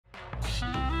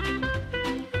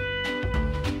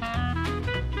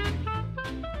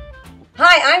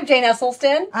Hi, I'm Jane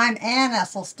Esselstyn. I'm Ann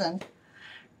Esselstyn.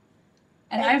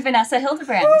 And I'm Vanessa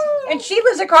Hildebrand. And she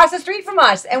lives across the street from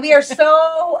us. And we are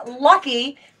so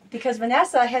lucky because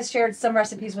Vanessa has shared some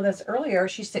recipes with us earlier.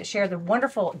 She shared the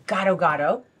wonderful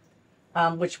Gado,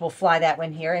 which we'll fly that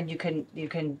one here. And you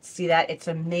can see that. It's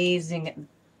an amazing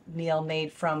meal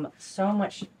made from so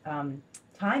much time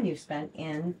you've spent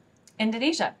in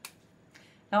Indonesia.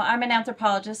 Now, I'm an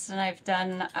anthropologist, and I've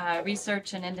done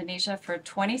research in Indonesia for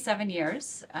 27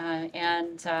 years.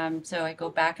 So I go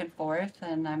back and forth,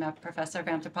 and I'm a professor of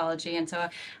anthropology. And so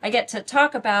I get to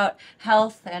talk about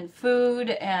health and food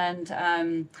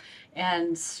and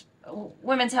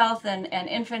women's health and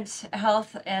infant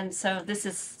health. And so this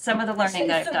is some of the learning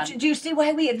that I've done. Do you see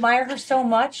why we admire her so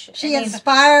much? She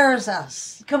inspires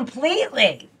us.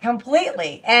 Completely.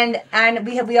 And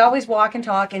we always walk and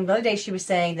talk. And the other day she was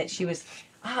saying that she was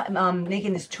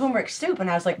making this turmeric soup, and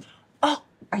I was like, oh,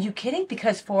 are you kidding?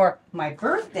 Because for my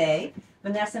birthday,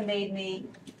 Vanessa made me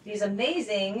these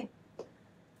amazing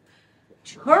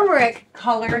turmeric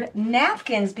colored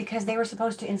napkins because they were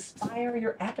supposed to inspire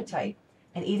your appetite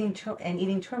and eating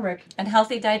turmeric And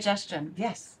healthy digestion.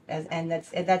 Yes, and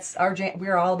that's our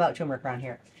we're all about turmeric around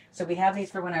here. So we have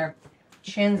these for when our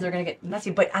chins are going to get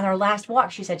messy. But on our last walk,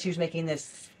 she said she was making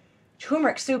this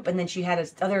turmeric soup, and then she had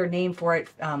this other name for it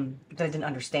that I didn't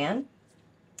understand.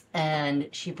 And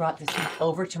she brought this soup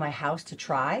over to my house to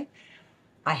try.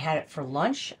 I had it for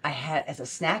lunch. I had it as a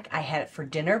snack. I had it for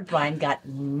dinner. Brian got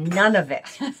none of it.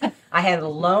 I had it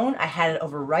alone. I had it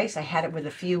over rice. I had it with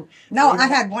a few. No, I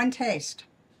had one taste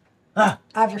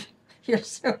of your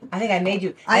soup. I think I made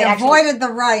you. I avoided the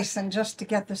rice and just to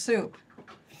get the soup.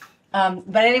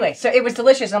 But anyway, so it was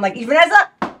delicious. And I'm like, Vanessa,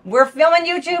 we're filming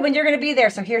YouTube and you're going to be there.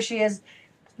 So here she is.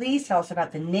 Please tell us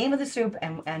about the name of the soup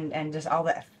and just all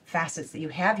the facets that you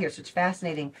have here. Such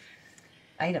fascinating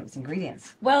items,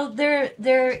 ingredients. Well,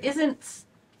 there isn't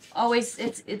always,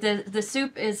 the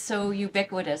soup is so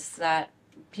ubiquitous that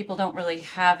people don't really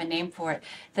have a name for it.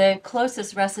 The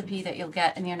closest recipe that you'll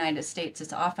get in the United States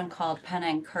is often called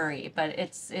Panang curry, but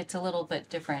it's a little bit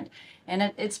different.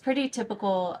 And it's pretty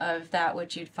typical of that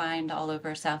which you'd find all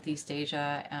over Southeast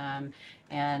Asia,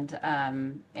 and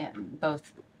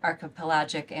both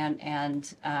archipelagic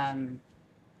and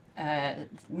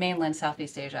mainland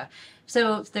Southeast Asia.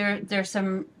 So there's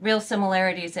some real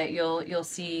similarities that you'll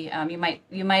see.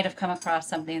 You might have come across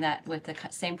something that with the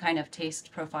same kind of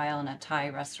taste profile in a Thai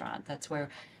restaurant. That's where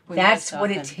that's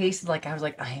what it tasted like. I was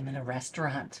like, I am in a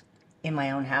restaurant in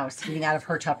my own house eating out of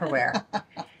her Tupperware.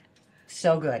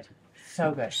 So good.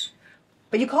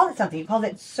 But you called it something. You called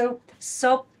it soap.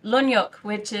 Soap Lunyuk,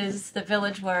 which is the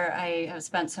village where I have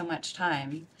spent so much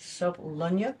time. Soap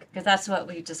Lunyuk? Because that's what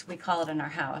we call it in our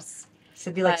house. So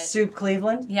it'd be like Soup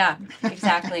Cleveland? Yeah,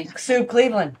 exactly. Soup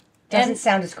Cleveland. Doesn't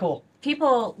sound as cool.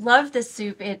 People love the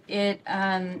soup.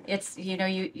 It's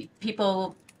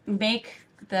people make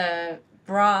the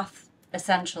broth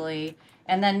essentially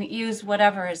and then use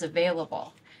whatever is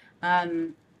available.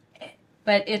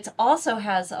 But it also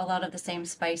has a lot of the same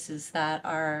spices that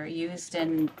are used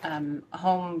in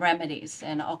home remedies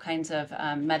and all kinds of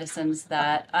medicines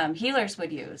that healers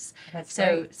would use.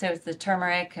 So it's the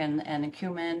turmeric and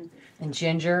cumin. And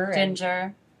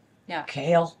ginger. Yeah.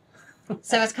 Kale.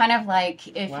 So it's kind of like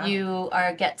if you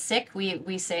get sick,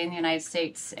 we say in the United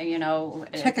States,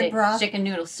 chicken broth, chicken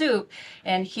noodle soup,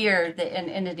 and here in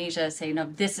Indonesia say, no,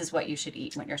 this is what you should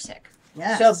eat when you're sick.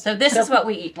 Yeah. So this is what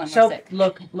we eat when we're sick.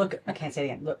 Look. I can't say it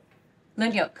again. Look.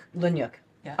 Lunyuk.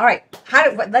 Yeah. All right.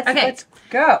 Let's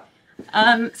go.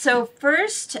 So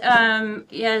first,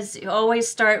 is you always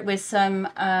start with some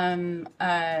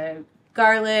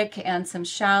garlic and some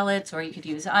shallots, or you could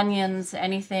use onions,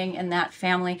 anything in that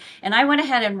family. And I went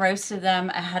ahead and roasted them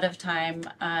ahead of time,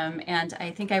 and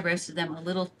I think I roasted them a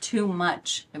little too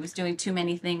much. I was doing too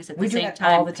many things at the same time. We do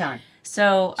that all the time.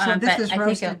 So this is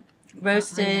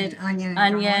roasted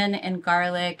onion and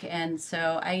garlic, and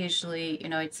so I usually,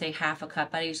 I'd say half a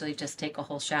cup. I usually just take a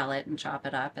whole shallot and chop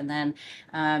it up, and then,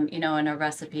 in a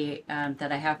recipe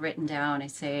that I have written down, I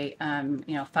say,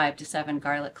 5 to 7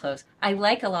 garlic cloves. I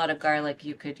like a lot of garlic.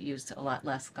 You could use a lot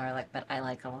less garlic, but I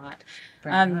like a lot.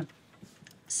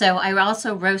 So I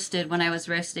also roasted, when I was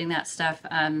roasting that stuff,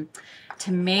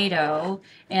 tomato,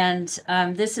 and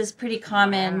this is pretty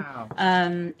common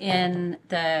in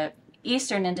the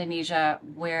Eastern Indonesia,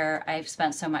 where I've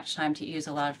spent so much time, to use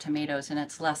a lot of tomatoes, and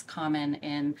it's less common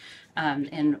in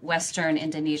Western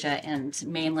Indonesia and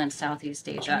mainland Southeast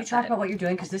Asia. Can you talk about what you're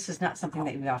doing? Because this is not something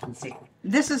that you often see.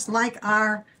 This is like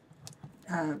our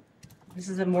This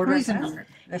is a mortar. Cuisinart.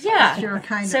 That's Yeah. Your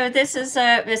kind So of. this is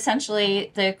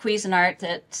essentially the Cuisinart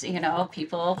that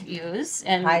people use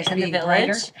in the High-speed village,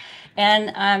 grinder.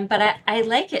 and but I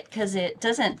like it because it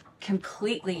doesn't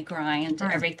completely grind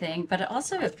Right. everything, but it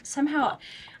also somehow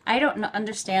I don't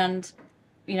understand.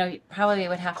 You probably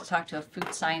would have to talk to a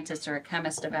food scientist or a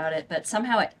chemist about it, but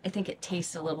somehow I think it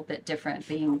tastes a little bit different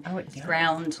being Oh, it does.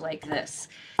 ground like this.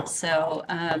 So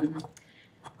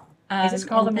Is this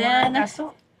called a mortar and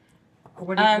pestle? Or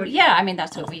what do you, yeah, I mean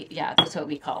that's what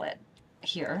we call it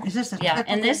here. Is this a Yeah,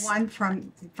 typical and this one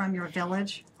from your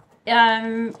village?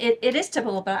 it is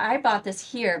typical, but I bought this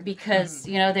here because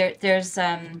there's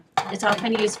it's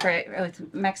often used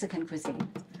with Mexican cuisine.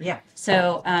 Yeah.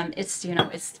 So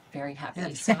it's very happy.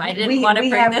 Yes. So I didn't want to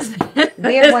bring have, this.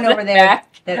 We have one over there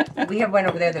back.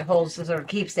 that holds the sort of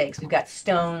keepsakes. We've got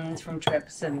stones from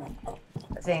trips and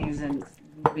things, and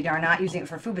we are not using it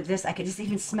for food. But this, I could just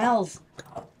even smells.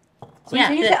 Yeah,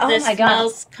 When you say, oh the my god!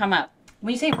 smells come up.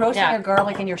 When you say roasting Yeah. your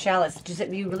garlic and your shallots, does it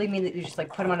you really mean that you just like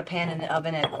put them on a pan in the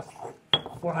oven at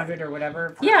 400 or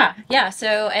whatever? Yeah.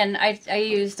 So, and I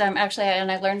used actually,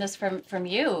 and I learned this from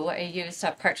you. I used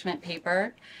parchment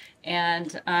paper,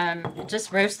 and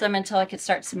just roast them until I could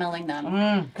start smelling them.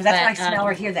 Because that's But, what I smell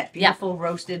right here. That beautiful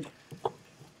roasted.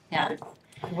 Yeah.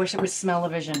 I wish it was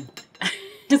smell-o-vision.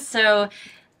 So,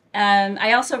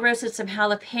 I also roasted some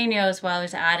jalapenos while I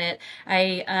was at it.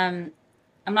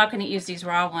 I'm not going to use these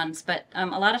raw ones, but a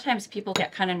lot of times people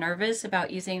get kind of nervous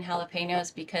about using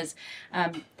jalapenos because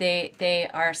they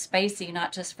are spicy,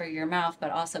 not just for your mouth, but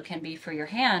also can be for your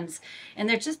hands. And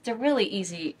they're really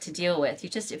easy to deal with.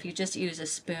 If you just use a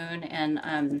spoon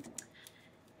and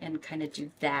kind of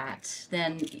do that,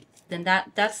 then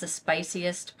that's the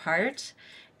spiciest part.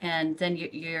 And then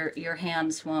your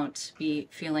hands won't be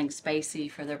feeling spicy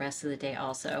for the rest of the day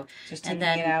also. Just and taking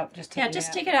then, it out.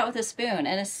 Just take it out with a spoon,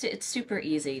 and it's super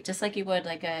easy, just like you would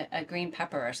like a green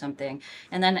pepper or something.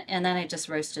 And then I just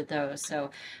roasted those, so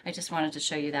I just wanted to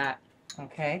show you that.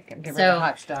 Okay, get rid of So, the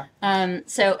hot stuff.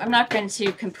 So I'm not going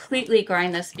to completely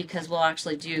grind this because we'll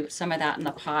actually do some of that in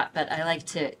the pot, but I like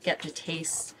to get the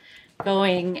taste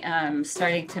going,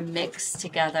 starting to mix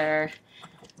together.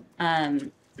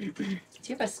 Do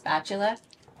you have a spatula?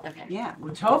 Okay. Yeah,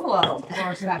 with tovolo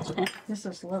or spatula. This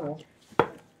is little.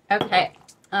 Okay.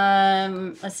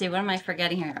 Let's see. What am I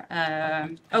forgetting here?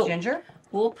 Ginger.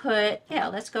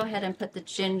 Let's go ahead and put the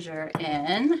ginger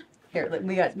in. Here,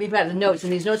 we've got the notes,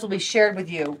 and these notes will be shared with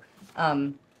you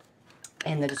in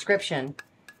the description.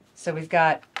 So we've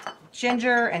got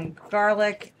ginger and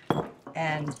garlic,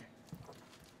 and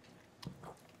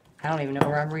I don't even know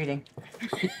where I'm reading.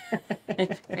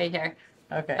 Right here.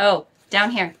 Okay. Oh,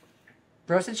 down here.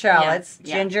 Roasted shallots,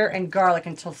 Yeah. ginger and garlic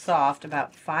until soft,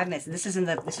 about 5 minutes. This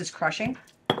is crushing.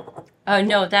 Oh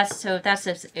no, that's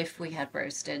if we had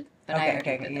roasted. But I already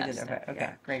Okay, did you that did. stuff. Okay,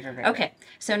 Yeah. great. Okay,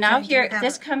 so now So do you here, have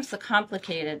this a- comes the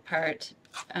complicated part,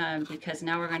 because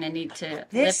now we're going to need to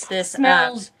This lift this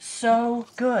smells up. so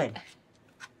good.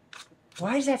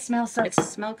 Why does that smell so? It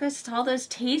smells good. It's all those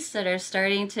tastes that are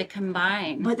starting to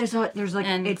combine. But there's like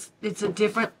And-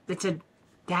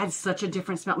 that's such a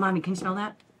different smell. Mommy, can you smell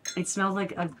that? It smells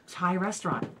like a Thai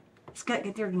restaurant.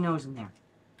 Get their nose in there.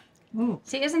 Ooh.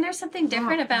 See, isn't there something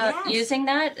different about yes. using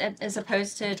that as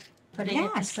opposed to putting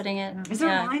Yes. it? Is there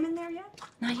yeah. lime in there yet?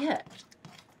 Not yet.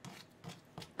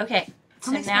 Okay,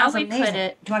 so Something now smells we amazing. put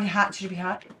it. Do you want it hot? Should it be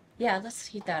hot? Yeah, let's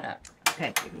heat that up.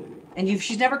 Okay. And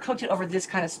she's never cooked it over this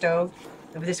kind of stove,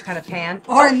 over this kind of pan.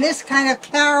 Or in this kind of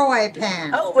caraway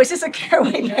pan. Oh, is this a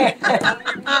caraway pan?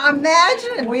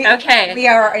 Imagine. Okay. We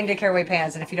are into caraway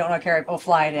pans, and if you don't know caraway, we'll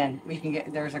fly it in. We can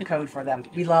get. There's a code for them.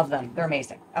 We love them. They're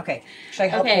amazing. Okay. Should I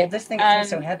help Okay. hold this thing? It's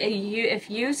so heavy. If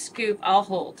you scoop, I'll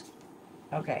hold.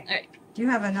 Okay. All right. Do you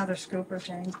have another scooper,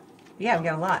 Jane? Yeah, we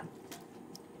got a lot.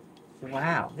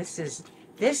 Wow, this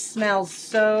smells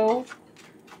so.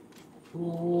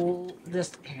 Ooh,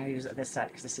 can I use it this side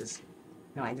because this is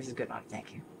good, Mom.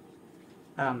 Thank you.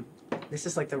 This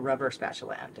is like the rubber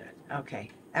spatula end. Okay,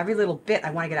 every little bit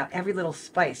I want to get out every little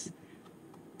spice.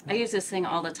 I use this thing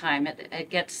all the time. It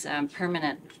gets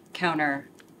permanent counter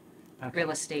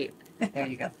real estate. There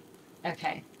you go.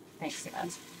 Okay. Thanks, Eva.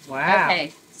 Wow.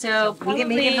 Okay, so probably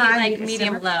medium, high, like medium,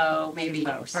 medium simmer? low, maybe,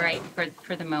 Medium low, simmer. right,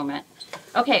 for the moment.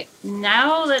 Okay,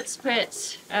 now let's put,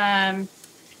 so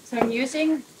I'm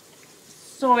using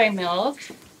soy milk,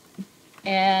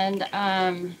 and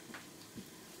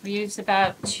we used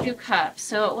about 2 cups.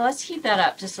 So let's heat that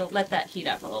up, just to let that heat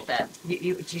up a little bit.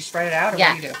 You spread it out, or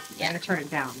Yeah, what do you do? yeah. I'm gonna turn it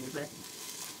down a little bit.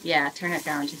 Yeah, turn it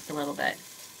down just a little bit.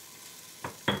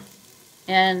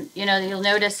 And, you'll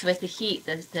notice with the heat,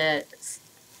 the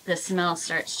the smell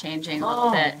starts changing a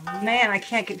little bit. Oh man, I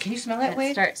can't get. Can you smell that, It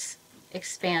Wade? starts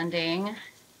expanding.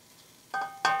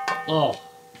 Oh.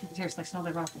 Here's like smell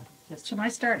the ruffle. Just, Should I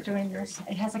start doing this?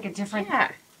 it has like a different.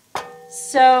 Yeah.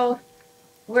 So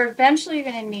we're eventually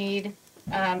going to need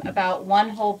about one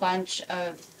whole bunch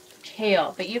of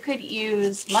kale, but you could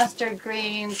use mustard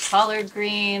greens, collard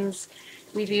greens.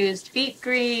 We've used beet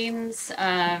greens.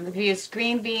 We've used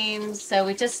green beans. So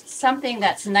we just something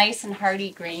that's nice and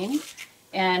hearty green.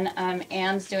 And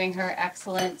Anne's doing her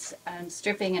excellent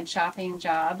stripping and chopping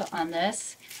job on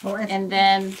this. Well, And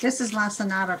then this is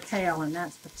lacinato kale, and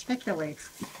that's particularly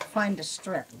fun to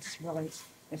strip. It's really,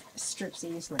 it strips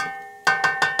easily.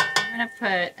 I'm going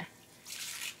to put,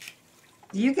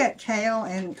 Do you get kale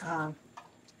and I'm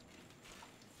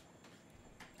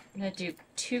going to do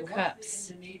 2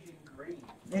 cups.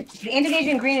 The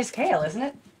Indonesian green is kale, isn't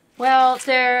it? Well,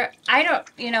 I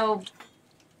don't,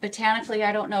 botanically,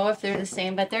 I don't know if they're the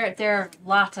same, but there are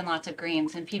lots and lots of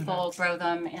greens, and people grow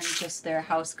them in just their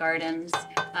house gardens,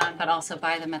 but also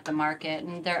buy them at the market,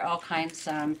 and they're all kinds.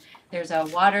 There's a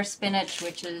water spinach,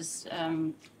 which is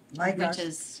like which ours?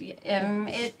 is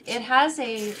it has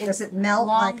a Does it melt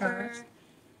like longer. ours?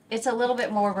 It's a little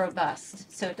bit more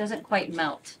robust, so it doesn't quite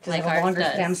melt Does like it have a ours longer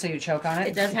does. stem so you choke on it?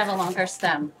 It does have a longer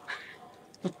stem.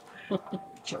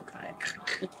 Choke on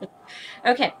it.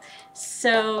 Okay,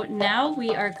 so now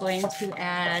we are going to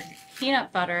add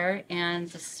peanut butter and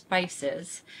the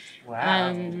spices.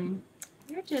 Wow.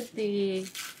 Where did the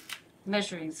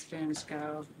measuring spoons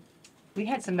go? We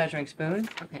had some measuring spoon.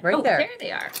 Okay, Right oh, there. there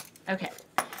they are. Okay.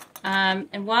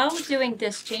 And while we're doing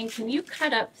this, Jane, can you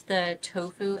cut up the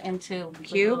tofu into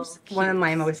Cubes. little One of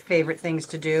my cubes? most favorite things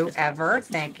to do ever.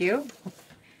 Thank you.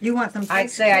 You want them I'd big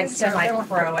say I'd cubes send or my little-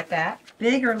 pro at that.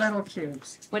 Big or little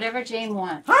cubes? Whatever Jane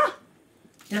wants.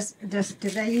 Do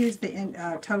they use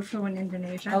the tofu in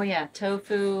Indonesia? Oh yeah,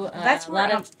 tofu. That's a where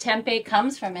lot of tempeh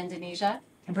comes from Indonesia.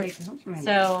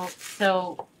 So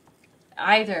So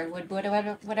either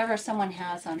whatever someone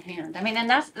has on hand. I mean, and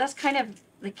that's kind of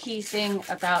the key thing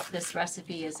about this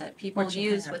recipe is that people What you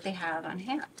use have. what they have on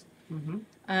hand.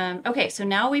 mm-hmm. Okay, so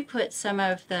now we put some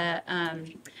of the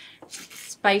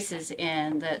spices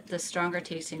in, the stronger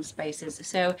tasting spices.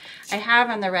 So I have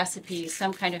on the recipe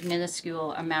some kind of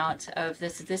minuscule amount of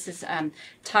this. This is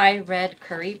Thai red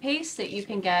curry paste that you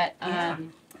can get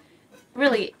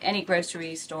really any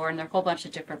grocery store, and there are a whole bunch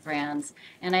of different brands.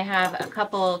 And I have a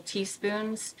couple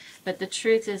teaspoons, but the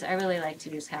truth is I really like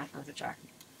to use half of a jar.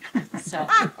 So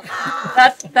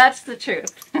that's the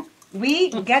truth. We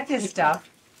get this stuff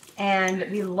and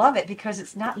we love it because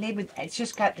it's not made with. It's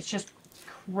just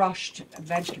crushed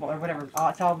vegetable or whatever.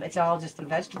 It's all just the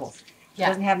vegetables. It Yeah.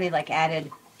 doesn't have any like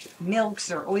added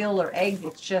milks or oil or eggs.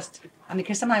 It's just. I mean,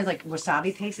 because sometimes like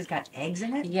wasabi paste has got eggs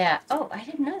in it. Yeah. Oh, I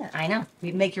didn't know that. I know.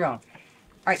 You make your own. All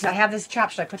right. So I have this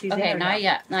chopped. Should I put these in? Okay, or not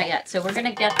yet. So we're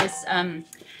gonna get this.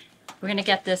 We're gonna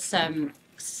get this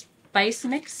spice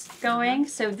mix going.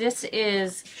 So this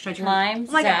is Should I turn- lime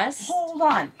Oh my God, zest. hold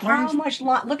on. How Orange- much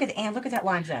lime? Look at Anne. Look at that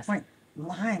lime zest. Wait,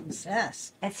 lime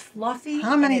zest. It's fluffy.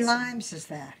 How and many it's- limes is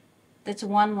that? It's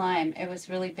 1 lime. It was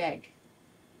really big,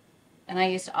 and I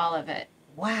used all of it.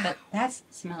 Wow. But That's.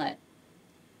 smell it.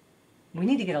 We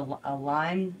need to get a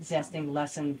lime zesting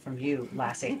lesson from you,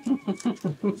 Lassie.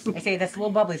 I say that's a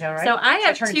little bubbly, is that all right? So I Should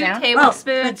have turn it 2 down?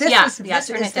 tablespoons. But this yeah, is, yeah. this,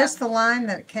 Turn is it down. this the lime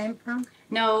that it came from?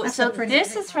 No, That's so a pretty this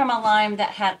big is from a lime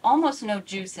that had almost no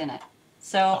juice in it.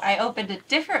 So I opened a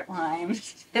different lime,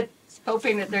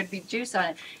 hoping that there'd be juice on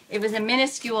it. It was a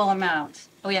minuscule amount.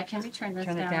 Oh yeah, can we turn this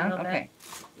Turn it down, down? a little Okay.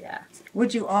 bit? Yeah.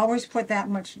 Would you always put that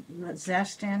much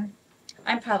zest in?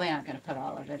 I'm probably not going to put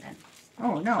all of it in.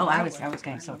 Oh, no. Oh, I was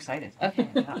getting so excited. Okay.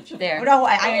 There. Oh,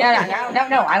 no,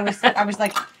 no. I was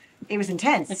like, it was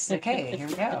intense. Okay, here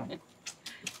we go.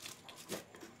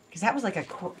 Because that was like a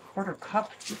quarter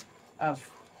cup of.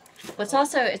 What's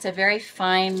also, it's a very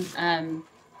fine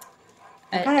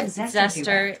What kind of zest do you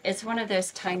zester. It's one of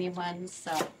those tiny ones,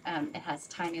 so it has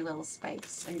tiny little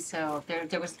spikes, and so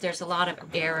there's a lot of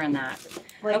air in that.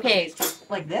 Like, Okay.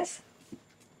 Like this?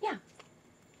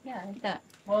 Yeah, like that.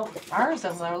 Well, ours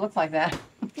doesn't ever look like that.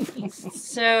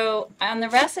 So on the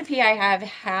recipe, I have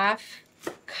half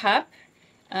cup,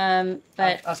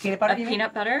 but Of peanut butter? of you mean?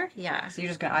 peanut butter. Yeah. So you're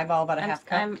just going to eyeball about a half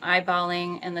cup? I'm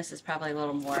eyeballing, and this is probably a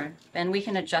little more, and we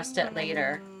can adjust it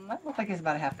later. That looks like it's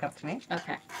about a half cup to me.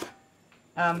 Okay.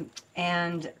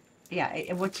 And yeah,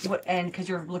 and because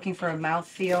you're looking for a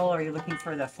mouthfeel or you're looking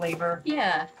for the flavor.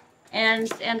 Yeah,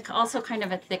 and also kind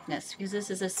of a thickness, because this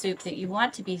is a soup that you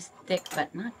want to be thick,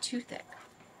 but not too thick.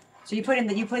 So you put in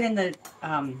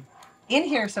in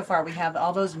here so far we have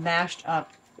all those mashed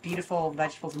up beautiful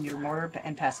vegetables in your mortar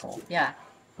and pestle. Yeah.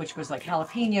 which was like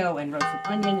jalapeno and roasted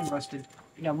onion and roasted,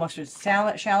 roasted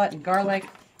shallot and garlic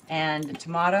and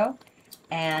tomato.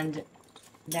 And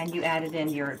then you added in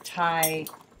your Thai.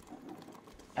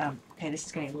 Okay, this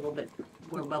is getting a little bit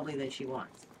more bubbly than she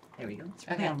wants. There we go. It's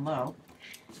really on low.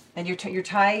 And your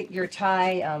Thai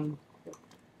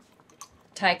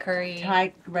Thai curry.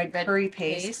 Thai red curry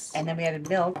paste, and then we added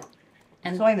milk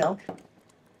and soy milk.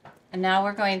 And now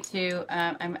we're going to.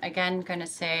 I'm again going to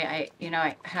say I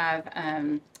have.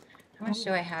 How much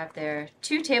do I have there?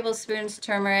 2 tablespoons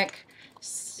turmeric.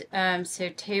 So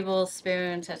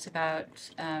tablespoons. That's about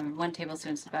 1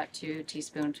 tablespoon is about 2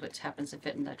 teaspoons, which happens to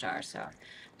fit in the jar. So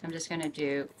I'm just going to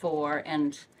do 4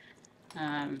 and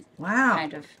Wow.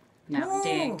 kind of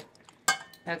mounting.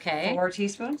 Okay. 4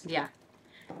 teaspoons. Yeah.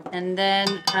 And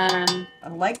then I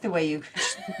like the way you.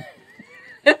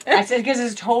 I said because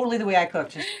it's totally the way I cook.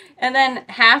 Just and then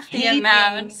half the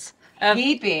amount of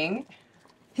heaping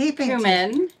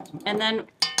cumin, and then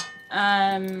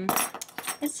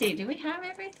let's see, do we have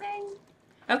everything?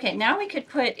 Okay, now we could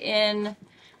put in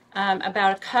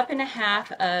about 1.5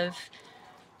 cups of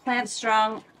Plant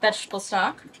Strong vegetable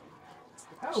stock.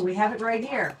 Oh, we have it right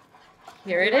here.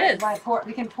 Here it is.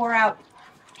 We can pour out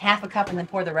 1/2 cup and then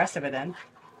pour the rest of it in.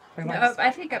 I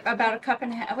think about 1.5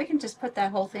 cups. We can just put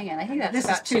that whole thing in. I think that's This is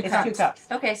about 2 It's cups. 2 cups.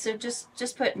 Okay, so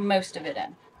just put most of it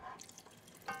in.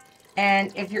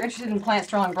 And if you're interested in Plant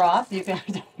Strong broth, you can.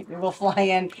 It will fly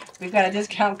in. We've got a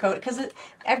discount code because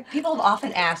people have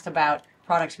often asked about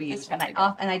products we use, and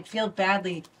I feel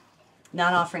badly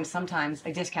not offering sometimes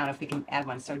a discount if we can add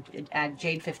one. So add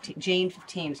Jane 15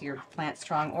 to your Plant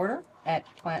Strong order at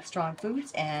Plant Strong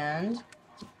Foods, and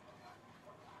it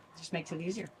just makes it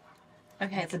easier.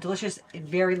 Okay. It's a delicious,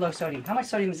 very low sodium. How much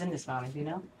sodium is in this, Mommy? Do you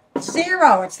know?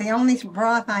 0. It's the only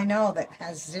broth I know that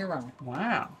has 0.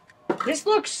 Wow. This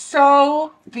looks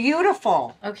so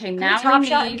beautiful. Okay, Can now top we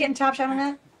shot, need. getting top shot on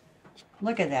that?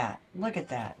 Look at that. Look at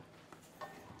that.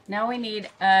 Now we need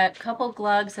a couple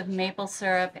glugs of maple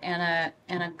syrup and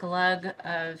a glug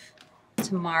of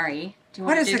tamari. Do you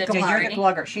What want is to do a the glug? You're tamari? the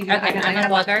glugger. Okay, I'm a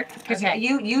glugger. Because Okay.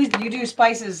 you do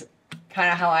spices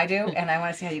kind of how I do, and I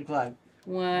want to see how you glug.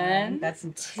 1, That's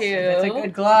 2. That's a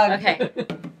good glug. Okay.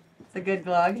 It's a good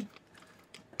glug.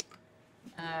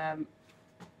 1.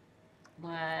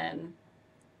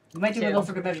 You might do a 2. little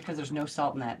for good measure because there's no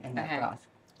salt in that Okay. broth.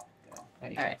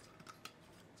 There you All go. right.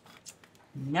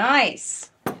 Nice.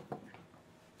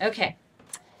 Okay.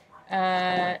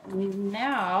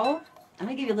 Now, I'm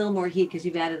gonna give you a little more heat because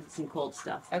you've added some cold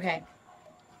stuff. okay.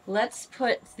 Let's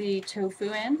put the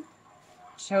tofu in.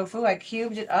 Tofu, I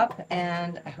cubed it up,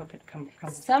 and I hope it comes.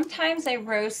 Sometimes I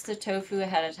roast the tofu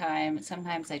ahead of time.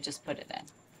 Sometimes I just put it in.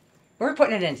 We're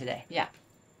putting it in today. Yeah.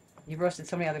 You roasted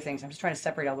so many other things. I'm just trying to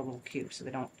separate all the little cubes so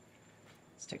they don't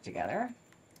stick together.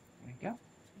 There you go.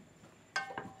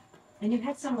 And you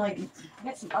had some other.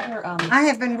 I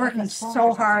have been working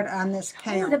so hard on this Oh,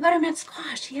 kale. the butternut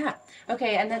squash. Yeah.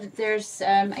 Okay, and then there's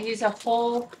I use a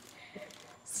whole.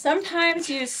 Sometimes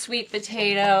use sweet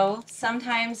potato.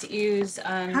 Sometimes use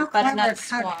How butternut clever,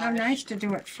 squash. how nice to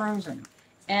do it frozen.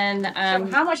 And So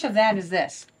how much of that is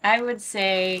this? I would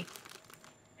say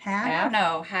Half? I don't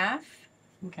know, half.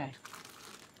 Okay.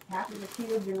 Half of the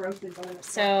cubes you roasted butternut.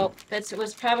 So it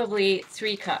was probably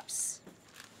 3 cups.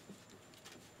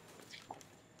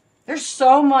 There's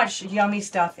so much yummy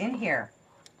stuff in here.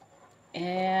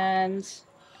 And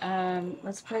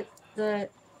let's put the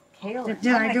kale in.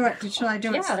 Did I do it? Should I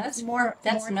do it? Yeah, that's more.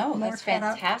 That's more that's cut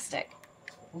up? fantastic.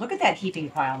 Look at that heaping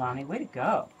pile, Mommy. Way to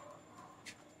go.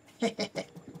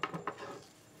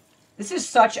 This is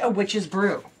such a witch's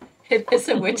brew. It is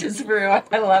a witch's brew. I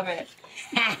love it.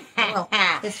 Well,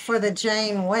 it's for the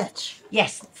Jane Witch.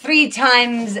 Yes, 3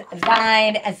 times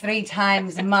thine and 3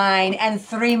 times mine, and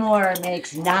 3 more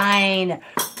makes 9.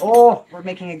 Oh, we're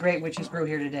making a great witch's brew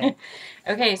here today.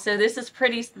 Okay, so this is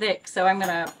pretty thick, so I'm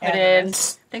gonna put Add the in.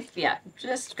 rest.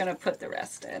 Just gonna put the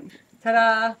rest in.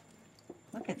 Ta-da!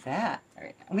 Look at that. There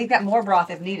we go. And we've got more broth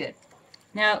if needed.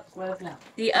 Now, Well, no.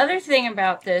 the other thing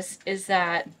about this is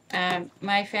that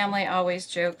my family always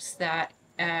jokes that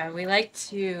we like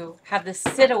to have this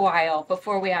sit a while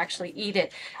before we actually eat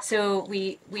it. So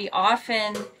we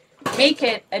often make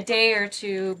it a day or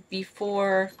 2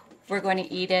 before we're going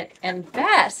to eat it. And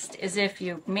best is if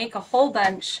you make a whole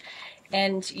bunch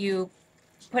and you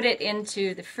put it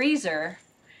into the freezer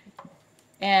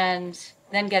and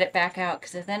then get it back out,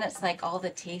 because then it's like all the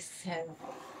tastes have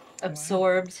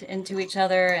absorbed into each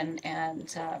other, and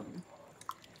I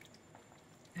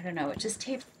don't know, it just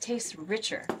tastes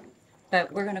richer.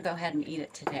 But we're going to go ahead and eat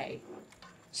it today.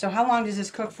 So how long does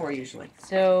this cook for usually?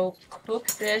 So cook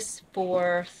this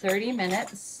for 30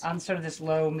 minutes. On sort of this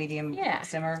low, medium Yeah.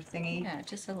 simmer thingy? Yeah,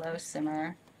 just a low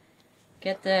simmer.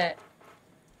 Get the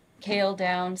kale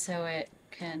down so it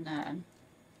can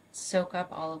soak up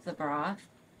all of the broth.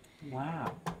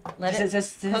 Wow. Let Does it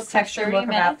this cook for texture 30 look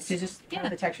about, minutes. does this how Yeah.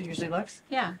 the texture usually looks?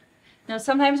 Yeah. Now,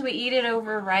 sometimes we eat it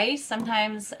over rice.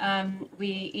 Sometimes we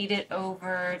eat it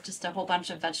over just a whole bunch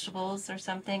of vegetables or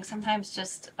something. Sometimes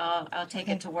just I'll take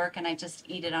it to work and I just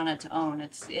eat it on its own.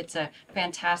 It's a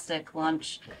fantastic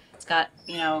lunch. It's got,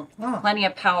 Oh. plenty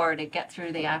of power to get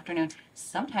through the afternoon.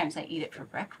 Sometimes I eat it for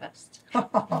breakfast.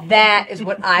 That is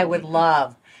what I would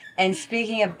love. And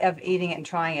speaking of eating it and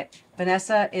trying it,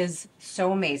 Vanessa is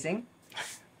so amazing.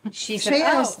 She said, She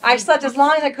is. I slept as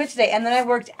long as I could today, and then I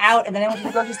worked out, and then I went to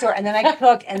the grocery store, and then I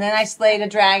cooked, and then I slayed a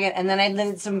dragon, and then I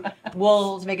did some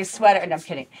wool to make a sweater. No, I'm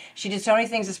kidding. She did so many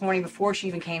things this morning before she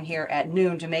even came here at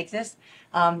noon to make this.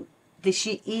 That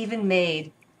she even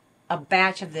made a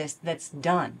batch of this that's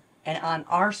done and on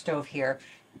our stove here,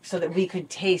 so that we could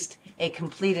taste a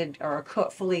completed or a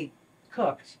fully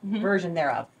cooked version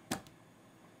thereof.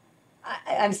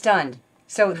 I'm stunned.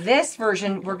 So this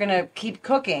version we're gonna keep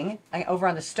cooking over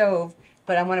on the stove,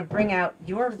 but I want to bring out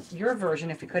your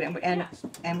version if we could,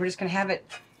 and we're just gonna have it.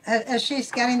 As she's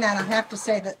getting that, I have to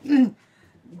say that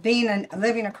being and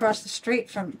living across the street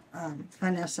from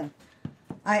Vanessa,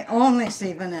 I only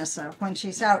see Vanessa when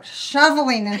she's out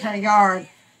shoveling in her yard,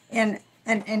 and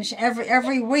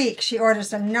every week she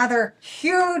orders another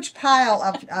huge pile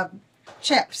of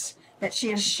chips that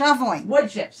she is shoveling. Wood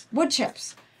chips. Wood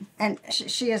chips. And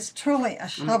she is truly a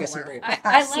shoveler.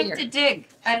 I see love her. to dig.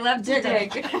 I love to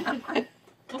dig.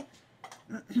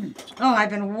 Oh, I've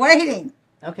been waiting.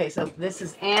 Okay, so this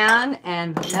is Anne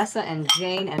and Vanessa and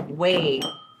Jane and Wade,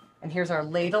 and here's our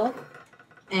ladle,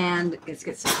 and let's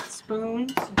get some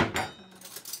spoons,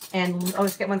 and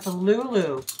let's get one for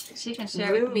Lulu. She can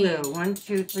share with me. Lulu, 1,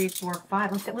 2, 3, 4,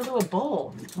 5. Let's get Lulu a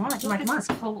bowl. Come on, come on, come on. It's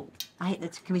cold.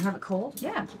 Can we have it cold?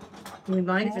 Yeah, Can we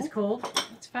mind if it's cold?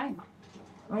 it's fine.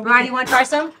 Ryan, you want to try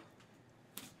some?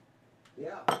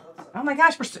 Yeah. Oh my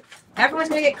gosh, everyone's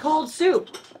gonna get cold soup.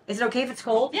 Is it okay if it's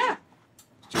cold? Yeah.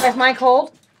 You guys mind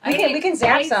cold? We can I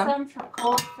zap ate some. for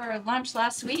cold for lunch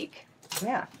last week.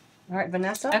 Yeah. All right,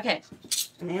 Vanessa. Okay.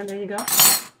 And Anne, there you go. All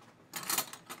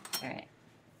right.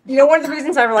 You know, one of the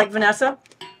reasons I like Vanessa,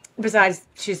 besides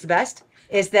she's the best,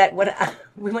 is that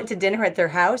we went to dinner at their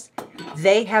house.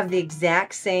 They have the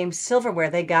exact same silverware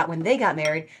they got when they got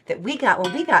married that we got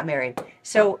when we got married.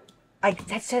 So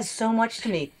that says so much to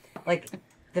me. Like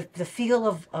the feel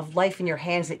of life in your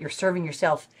hands that you're serving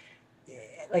yourself.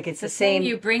 Like it's the same.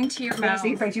 You bring to your mouth.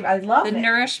 I love The it.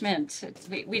 nourishment.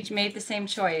 We made the same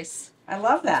choice I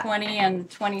love that. 20 and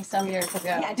 20 some years ago.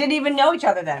 Yeah, didn't even know each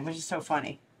other then, which is so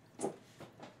funny.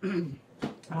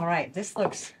 All right, this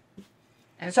looks.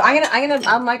 Okay. So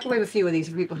I'll microwave a few of these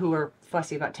for people who are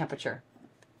fussy about temperature.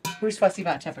 Who's fussy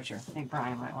about temperature? I think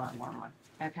Brian might want a warm one.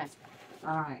 Okay.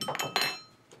 All right.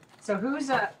 So who's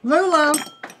Lulu,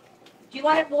 do you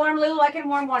want it warm, Lulu? I can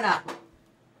warm one up.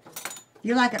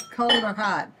 you like it cold or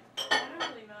hot?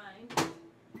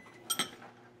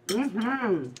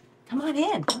 Mm-hmm. Come on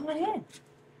in. Come on in.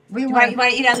 We You want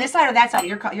want to eat on this side or that side?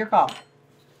 Your call.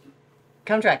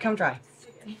 Come try. Come try.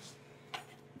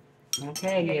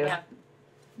 Okay, you.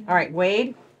 All right,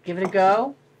 Wade, give it a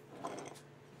go.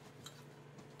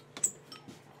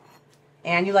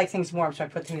 And you like things warm, so I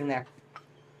put things in there.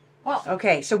 Well,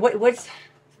 Okay, so what's,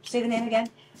 say the name again?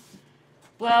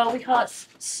 well, we call it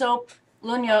soap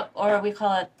lunyuk, or we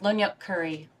call it lunyuk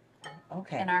curry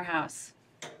Okay, in our house.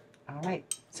 all right.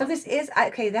 So this is,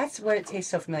 okay, that's where it tastes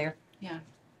so familiar. Yeah.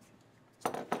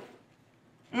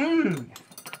 Mmm.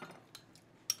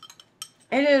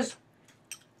 It is.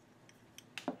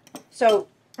 So,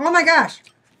 Oh my gosh,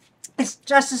 it's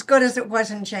just as good as it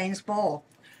was in Jane's bowl.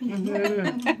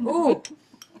 ooh.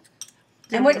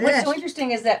 And what's so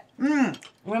interesting is that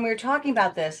when we were talking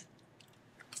about this,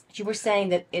 you were saying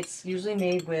that it's usually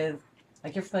made with,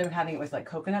 like you're familiar with having it with like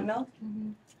coconut milk.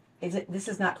 Mhm. This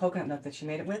is not coconut milk that she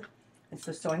made it with. It's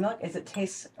the soy milk. Is it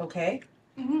tastes okay?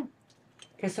 Mhm.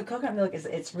 Because so coconut milk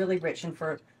it's really rich, and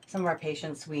for some of our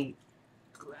patients, we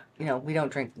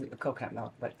don't drink coconut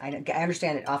milk, but I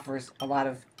understand it offers a lot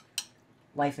of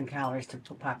life and calories to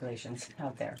populations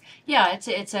out there. Yeah,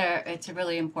 it's a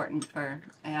really important for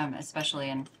especially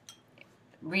in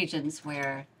regions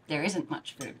where there isn't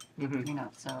much food. Mm-hmm.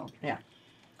 So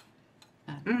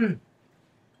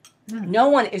No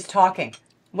one is talking.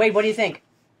 Wait, what do you think?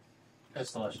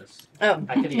 It's delicious. Oh,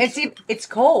 I could eat. it's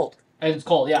cold. And it's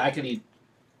cold. Yeah, I could eat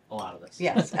a lot of this.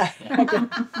 Yes,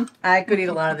 I could eat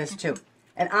a lot of this too.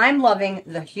 And I'm loving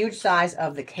the huge size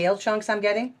of the kale chunks I'm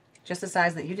getting. Just the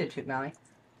size that you did too, Molly.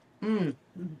 Mmm.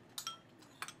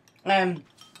 And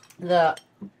the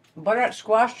butternut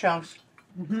squash chunks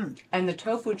and the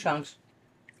tofu chunks,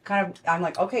 kind of, I'm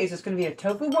like, okay, is this going to be a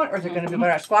tofu one or is it going to be a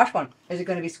butternut squash one? Is it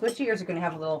going to be squishy or is it going to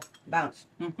have a little bounce?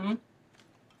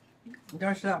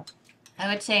 There's the I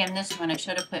would say in this one, I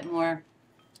should have put more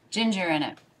ginger in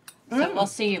it. So we'll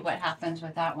see what happens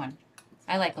with that one.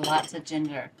 I like lots of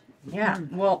ginger. Yeah.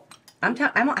 Well, I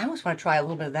almost want to try a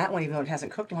little bit of that one, even though it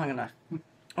hasn't cooked long enough.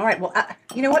 All right. Well,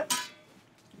 you know what?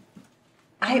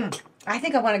 I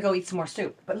think I want to go eat some more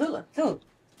soup. But Lulu,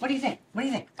 what do you think? What do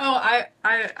you think? Oh,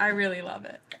 I really love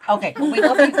it. Okay. Well, we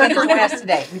love that you came to join us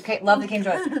today. We love that you came to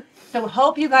join us. So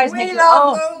hope you guys make we your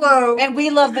love own. Lulu. And we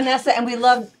love Vanessa, and we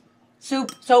love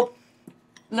soap,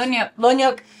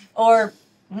 lunyuk, or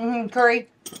curry.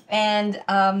 And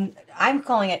I'm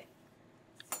calling it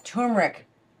turmeric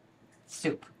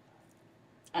soup.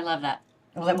 I love that.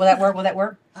 Will that work? Will that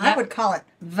work? I would call it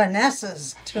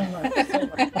Vanessa's turmeric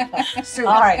soup.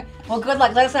 All right. Well, good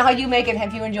luck. Let us know how you make it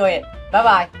if you enjoy it.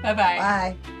 Bye-bye. Bye-bye.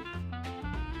 Bye.